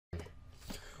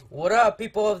What up,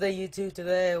 people of the YouTube?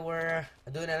 Today we're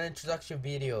doing an introduction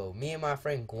video. Me and my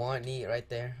friend Guani right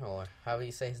there, or how do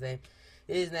you say his name?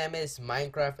 His name is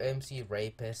Minecraft MC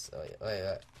Rapist.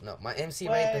 Oh, no, my MC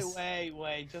Rapist.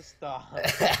 Wait, just stop.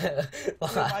 Dude,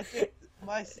 What? I think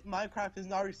my Minecraft is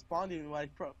not responding like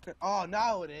oh,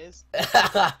 now it is.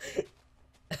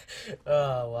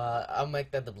 Oh, well, I'll make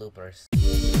that the bloopers.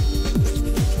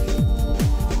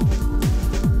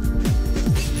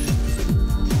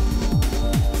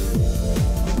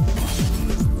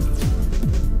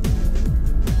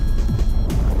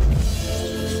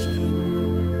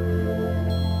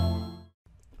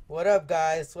 What up,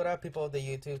 guys? What up, people of the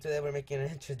YouTube? Today we're making an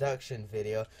introduction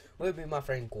video. Will be my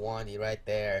friend Guani right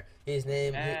there. His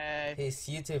name, Hey. his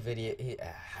YouTube video,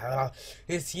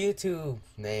 his YouTube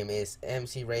name is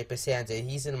MCrapistSanta.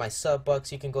 He's in my sub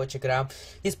box. You can go check it out.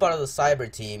 He's part of the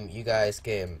cyber team. You guys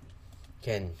can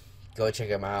go check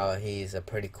him out. He's a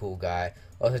pretty cool guy.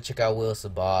 Also check out Will's the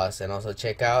Boss, and also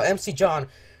check out MC John.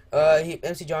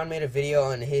 MC John made a video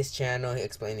on his channel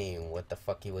explaining what the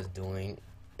fuck he was doing.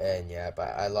 And yeah, but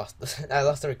I lost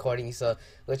the recording, so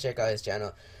go check out his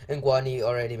channel. And Guani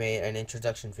already made an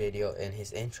introduction video in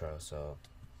his intro. So,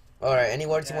 all right, any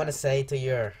words you want to say to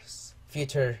your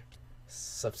future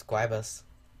subscribers?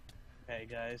 Hey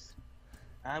guys,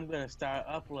 I'm gonna start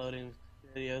uploading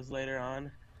videos later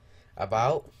on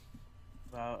About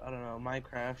I don't know,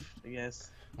 Minecraft, I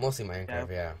guess. mostly Minecraft,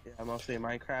 yeah. Yeah, mostly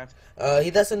Minecraft. He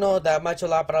doesn't know that much a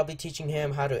lot, but I'll be teaching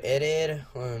him how to edit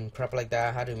and crap like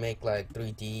that, how to make like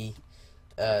 3D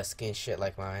skin shit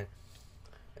like mine.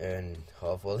 And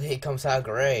hopefully it comes out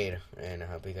great. And I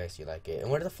hope you guys like it. And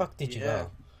where the fuck did you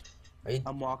go?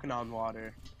 I'm walking on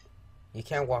water. You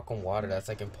can't walk on water, that's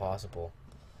like impossible.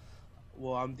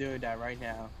 Well, I'm doing that right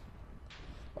now.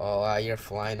 Oh wow, you're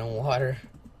flying on water.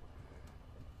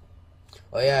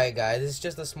 Oh yeah, guys, it's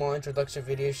just a small introduction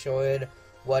video showing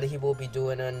what he will be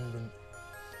doing on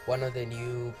one of the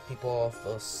new people of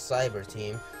the cyber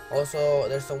team. Also,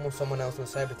 there's someone else in the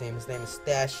cyber team. His name is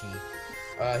Stashy.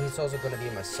 He's also gonna be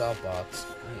in my sub box.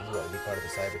 He's gonna be part of the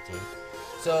cyber team.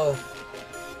 So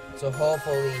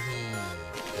hopefully he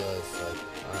does like,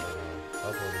 I don't know.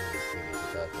 Hopefully he's really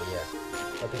good. But yeah,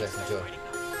 hope you guys enjoy.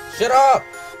 Shut up!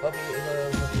 Hope you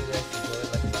guys